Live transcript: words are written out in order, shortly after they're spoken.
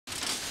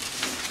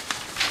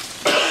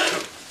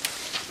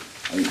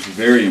I think it's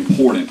very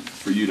important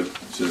for you to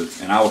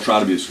and I will try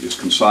to be as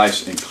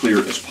concise and clear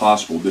as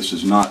possible. This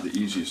is not the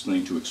easiest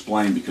thing to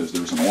explain because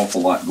there's an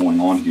awful lot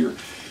going on here.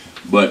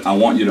 But I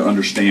want you to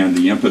understand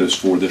the impetus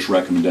for this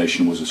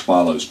recommendation was as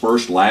follows.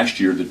 First, last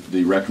year,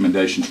 the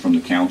recommendations from the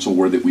council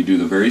were that we do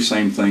the very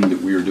same thing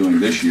that we are doing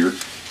this year,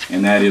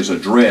 and that is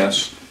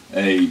address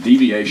a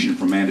deviation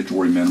from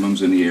mandatory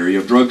minimums in the area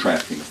of drug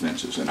trafficking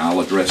offenses. And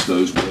I'll address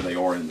those where they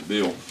are in the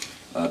bill.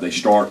 They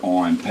start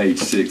on page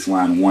 6,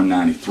 line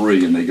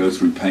 193, and they go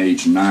through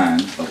page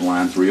 9 of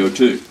line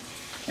 302.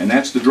 And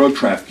that's the drug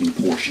trafficking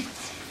portion.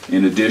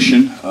 In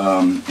addition,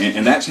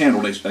 and that's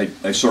handled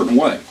a certain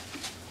way.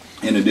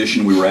 In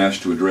addition, we were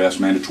asked to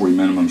address mandatory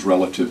minimums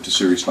relative to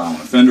serious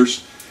violent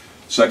offenders,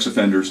 sex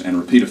offenders, and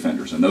repeat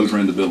offenders. And those are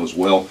in the bill as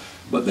well,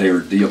 but they are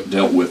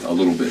dealt with a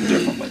little bit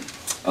differently.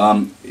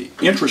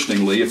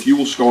 Interestingly, if you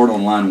will start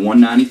on line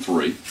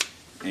 193,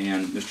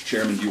 and Mr.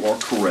 Chairman, you are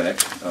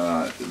correct,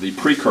 the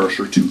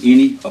precursor to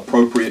any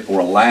appropriate or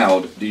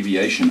allowed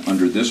deviation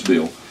under this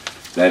bill,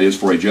 that is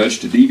for a judge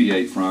to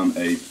deviate from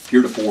a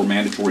heretofore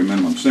mandatory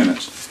minimum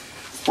sentence,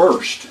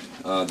 first,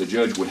 the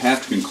judge would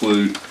have to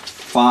conclude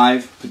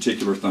 5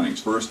 particular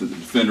things. First, that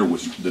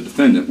the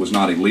defendant was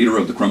not a leader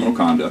of the criminal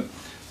conduct.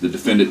 The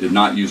defendant did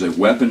not use a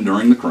weapon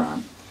during the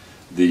crime.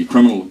 The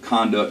criminal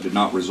conduct did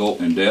not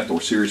result in death or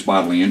serious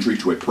bodily injury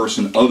to a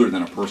person other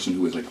than a person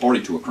who is a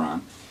party to a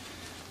crime.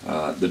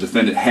 The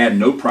defendant had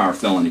no prior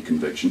felony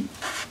conviction.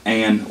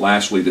 And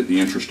lastly, that the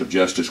interest of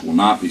justice will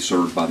not be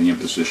served by the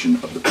imposition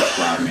of the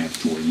prescribed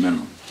mandatory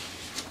minimum.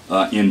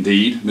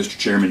 Indeed, Mr.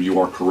 Chairman, you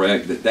are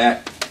correct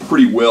that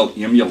pretty well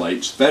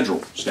emulates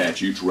federal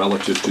statutes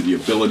relative to the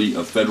ability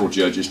of federal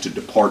judges to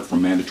depart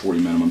from mandatory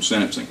minimum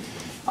sentencing.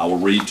 I will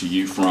read to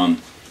you from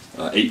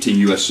 18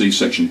 U.S.C.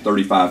 section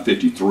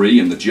 3553,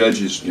 and the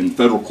judges in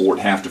federal court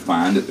have to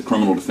find that the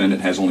criminal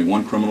defendant has only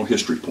one criminal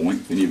history point.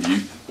 If any of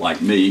you,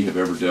 like me, have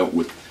ever dealt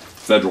with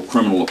federal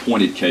criminal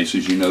appointed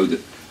cases, you know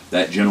that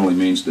that generally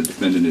means the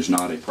defendant is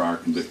not a prior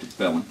convicted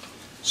felon.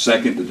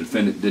 Second, the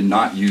defendant did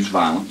not use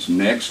violence.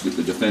 Next, that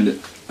the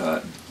defendant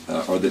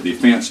or that the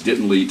offense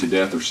didn't lead to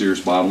death or serious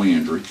bodily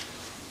injury.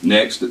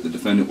 Next, that the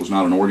defendant was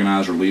not an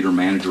organizer, leader,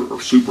 manager, or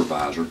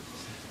supervisor.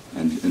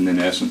 And then, in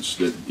essence,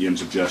 that the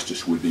ends of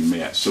justice would be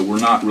met. So we're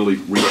not really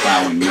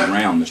refiling new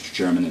ground, Mr.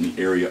 Chairman, in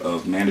the area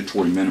of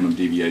mandatory minimum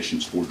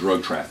deviations for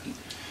drug trafficking.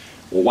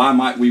 Well, why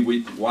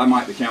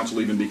might the council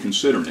even be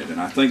considering it?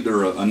 And I think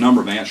there are a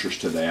number of answers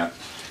to that.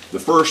 The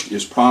first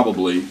is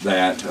probably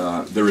that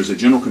there is a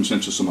general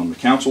consensus among the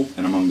council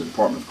and among the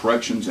Department of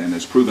Corrections, and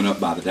as proven up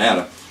by the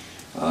data,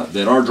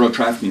 that our drug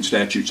trafficking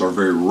statutes are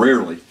very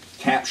rarely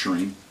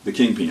capturing the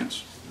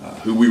kingpins,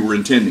 who we were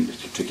intending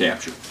to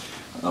capture.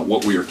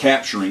 What we are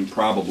capturing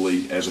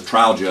probably as a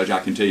trial judge, I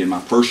can tell you in my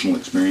personal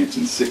experience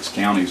in 6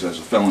 counties as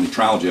a felony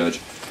trial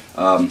judge,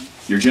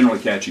 you're generally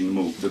catching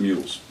the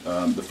mules.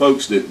 The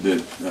folks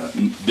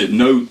that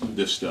know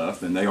this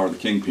stuff, and they are the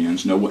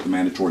kingpins, know what the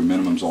mandatory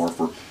minimums are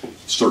for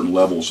certain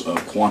levels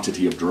of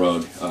quantity of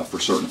drug for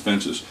certain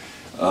offenses,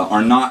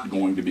 are not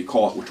going to be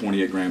caught with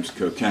 28 grams of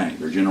cocaine.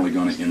 They're generally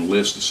going to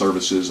enlist the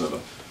services of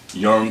a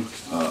young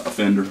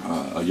offender,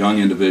 a young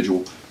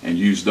individual, and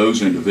use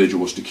those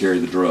individuals to carry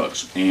the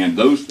drugs. And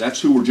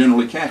that's who we're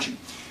generally catching.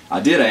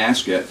 I did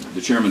ask at the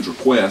chairman's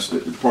request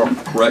that the Department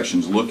of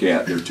Corrections look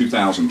at their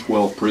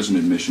 2012 prison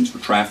admissions for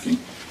trafficking.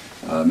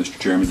 Mr.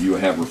 Chairman, you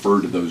have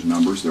referred to those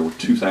numbers. There were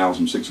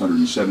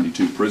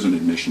 2,672 prison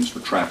admissions for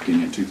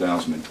trafficking in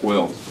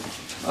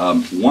 2012.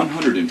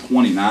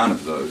 129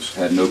 of those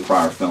had no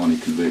prior felony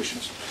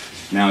convictions.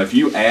 Now, if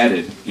you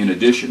added, in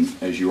addition,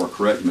 as you are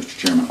correct, Mr.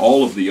 Chairman,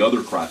 all of the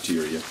other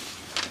criteria,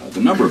 the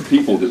number of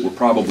people that were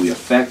probably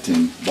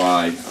affecting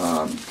by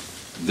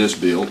this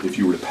bill, if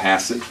you were to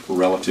pass it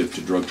relative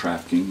to drug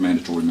trafficking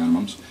mandatory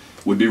minimums,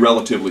 would be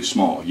relatively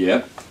small.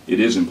 Yet, it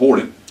is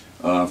important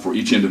for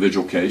each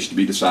individual case to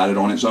be decided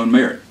on its own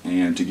merit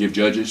and to give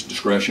judges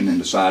discretion in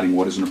deciding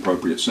what is an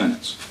appropriate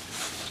sentence.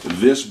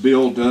 This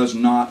bill does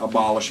not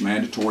abolish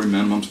mandatory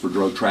minimums for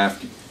drug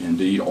trafficking.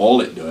 Indeed,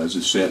 all it does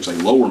is sets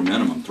a lower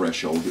minimum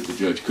threshold that the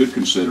judge could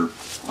consider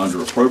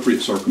under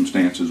appropriate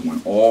circumstances when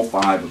all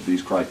 5 of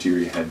these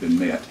criteria had been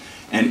met.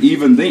 And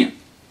even then,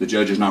 the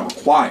judge is not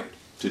required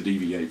to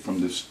deviate from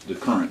the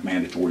current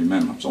mandatory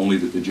minimums, only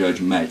that the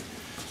judge may.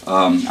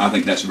 I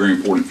think that's very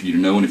important for you to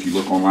know, and if you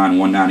look on line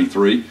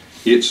 193,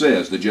 it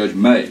says the judge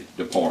may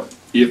depart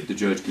if the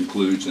judge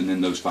concludes, and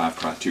then those 5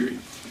 criteria.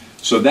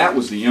 So that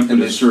was the impetus.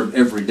 And they serve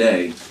every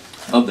day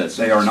of that sentence.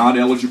 They are not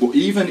eligible,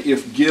 even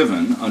if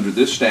given under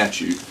this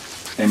statute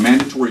a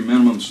mandatory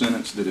minimum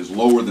sentence that is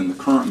lower than the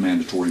current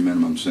mandatory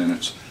minimum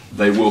sentence,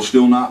 they will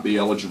still not be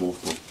eligible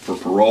for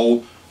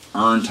parole,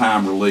 earned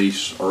time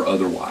release, or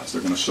otherwise.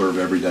 They're going to serve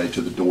every day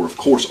to the door, of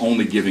course,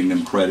 only giving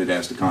them credit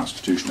as the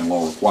Constitution and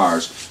law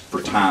requires for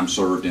time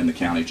served in the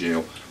county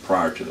jail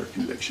prior to their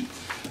conviction.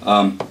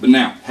 But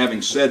now,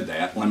 having said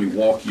that, let me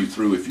walk you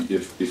through,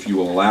 if you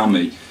will allow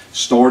me,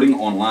 starting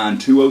on line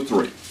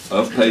 203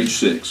 of page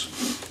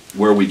 6,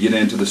 where we get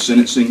into the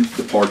sentencing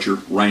departure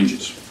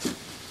ranges.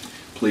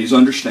 Please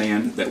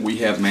understand that we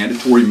have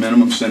mandatory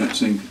minimum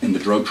sentencing in the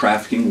drug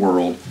trafficking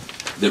world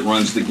that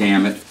runs the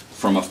gamut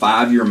from a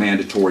 5-year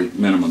mandatory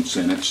minimum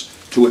sentence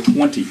to a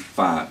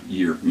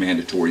 25-year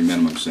mandatory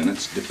minimum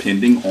sentence,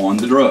 depending on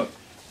the drug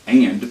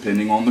and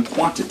depending on the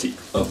quantity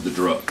of the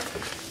drug.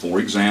 For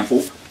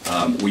example,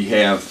 we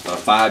have a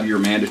 5-year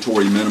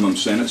mandatory minimum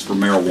sentence for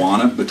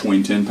marijuana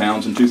between 10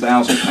 pounds and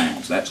 2,000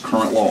 pounds. That's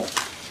current law.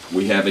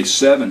 We have a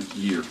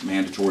 7-year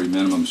mandatory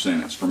minimum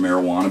sentence for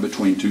marijuana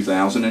between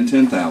 2,000 and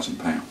 10,000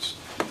 pounds.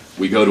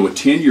 We go to a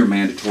 10-year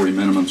mandatory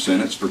minimum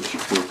sentence for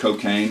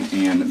cocaine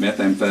and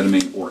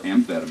methamphetamine or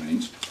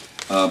amphetamines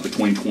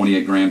between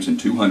 28 grams and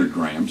 200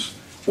 grams,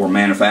 or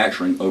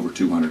manufacturing over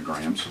 200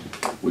 grams.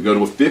 We go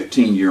to a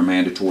 15-year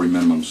mandatory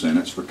minimum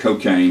sentence for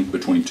cocaine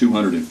between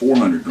 200 and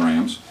 400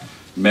 grams,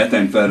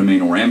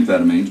 methamphetamine or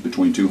amphetamines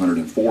between 200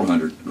 and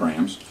 400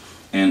 grams,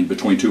 and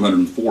between 200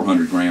 and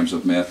 400 grams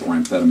of meth or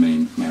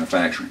amphetamine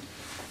manufacturing.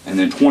 And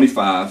then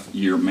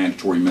 25-year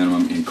mandatory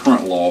minimum in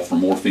current law for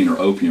morphine or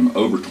opium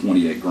over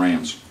 28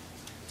 grams,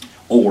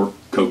 or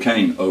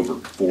cocaine over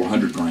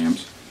 400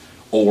 grams,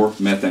 or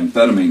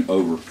methamphetamine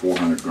over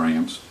 400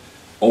 grams,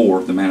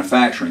 or the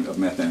manufacturing of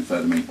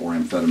methamphetamine or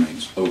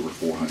amphetamines over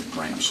 400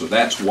 grams. So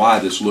that's why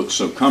this looks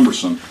so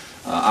cumbersome.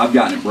 I've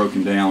gotten it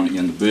broken down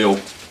in the bill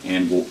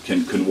and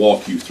can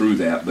walk you through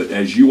that. But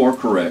as you are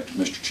correct,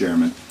 Mr.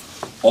 Chairman,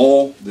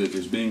 all that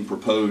is being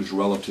proposed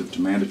relative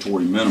to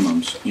mandatory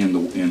minimums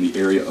in the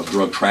area of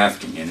drug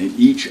trafficking, and in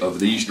each of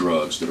these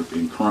drugs that are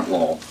in current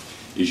law,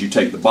 is you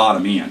take the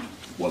bottom end,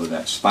 whether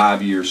that's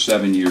 5 years,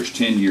 7 years,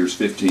 10 years,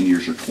 15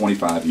 years, or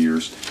 25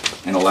 years,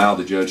 and allow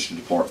the judge to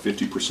depart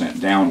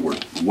 50%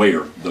 downward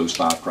where those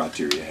 5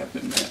 criteria have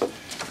been met.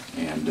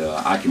 And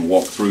I can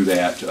walk through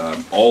that.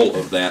 All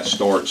of that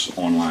starts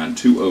on line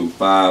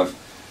 205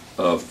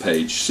 of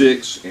page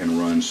 6 and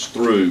runs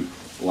through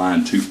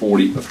line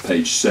 240 of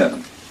page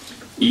 7.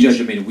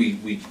 Judge, I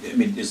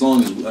mean, as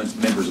long as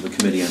members of the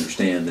committee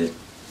understand that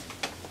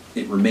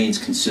it remains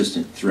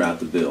consistent throughout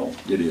the bill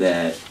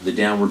that the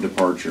downward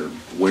departure,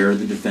 where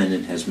the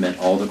defendant has met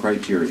all the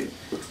criteria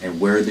and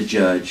where the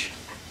judge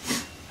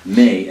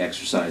may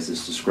exercise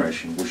this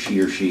discretion, where she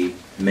or she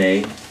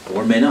may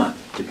or may not,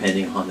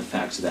 depending on the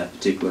facts of that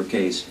particular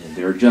case and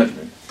their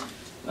judgment,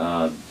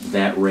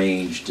 that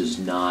range does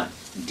not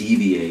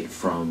deviate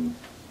from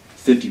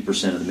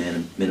 50% of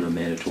the minimum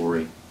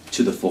mandatory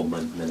to the full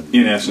minimum.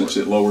 In essence,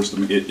 it lowers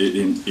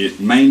it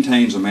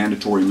maintains a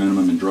mandatory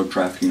minimum in drug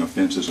trafficking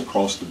offenses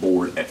across the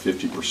board at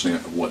 50%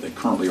 of what they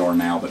currently are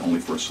now, but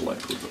only for a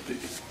select group of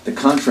people. The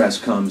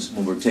contrast comes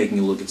when we're taking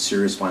a look at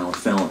serious violent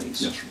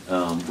felonies, yes,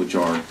 which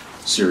are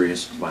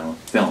serious violent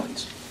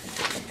felonies.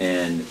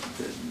 And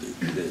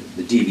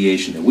the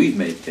deviation that we've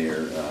made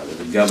there, that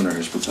the governor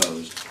has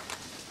proposed,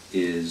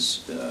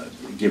 is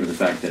given the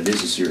fact that it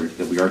is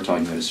that we are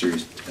talking about a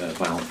serious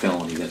violent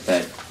felony,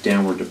 that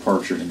downward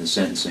departure in the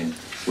sentencing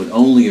would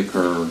only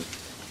occur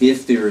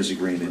if there is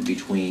agreement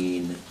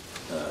between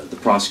the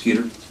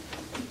prosecutor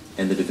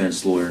and the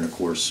defense lawyer, and of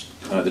course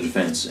the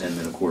defense, and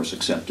then of course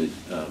accepted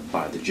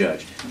by the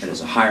judge. That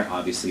is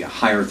obviously a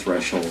higher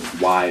threshold.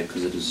 Why?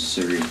 Because it is a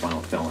serious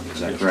violent felony. Is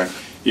that correct?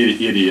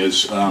 It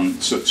is.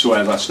 So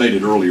as I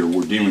stated earlier,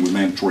 we're dealing with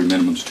mandatory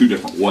minimums 2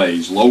 different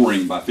ways: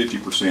 lowering by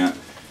 50%.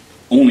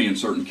 Only in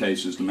certain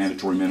cases the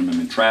mandatory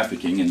minimum in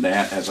trafficking, and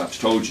that, as I've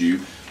told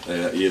you,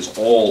 is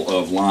all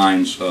of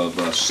lines of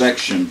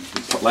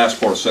last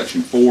part of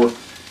section 4,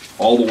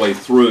 all the way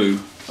through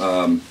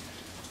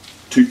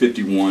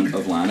 251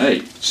 of line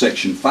 8.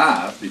 Section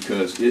 5,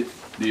 because it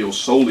deals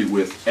solely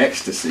with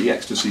ecstasy.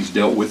 Ecstasy is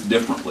dealt with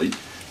differently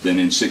than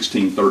in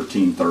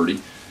 161330.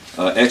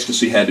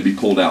 Ecstasy had to be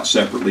pulled out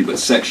separately, but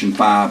Section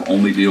 5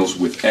 only deals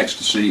with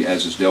ecstasy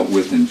as is dealt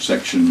with in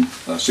Section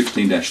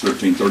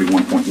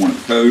 16-1331.1 of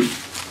the Code,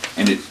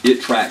 and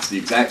it tracks the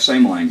exact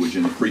same language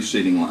in the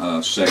preceding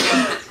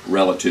section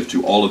relative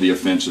to all of the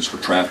offenses for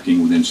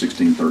trafficking within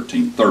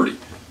 16-1330.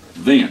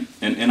 Then,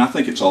 and I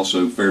think it's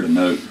also fair to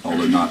note,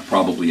 although not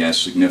probably as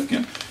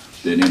significant,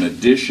 that in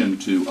addition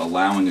to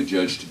allowing a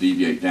judge to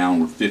deviate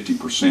downward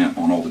 50%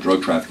 on all the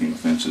drug trafficking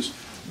offenses,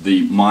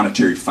 the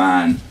monetary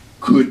fine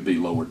could be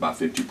lowered by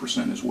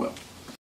 50% as well.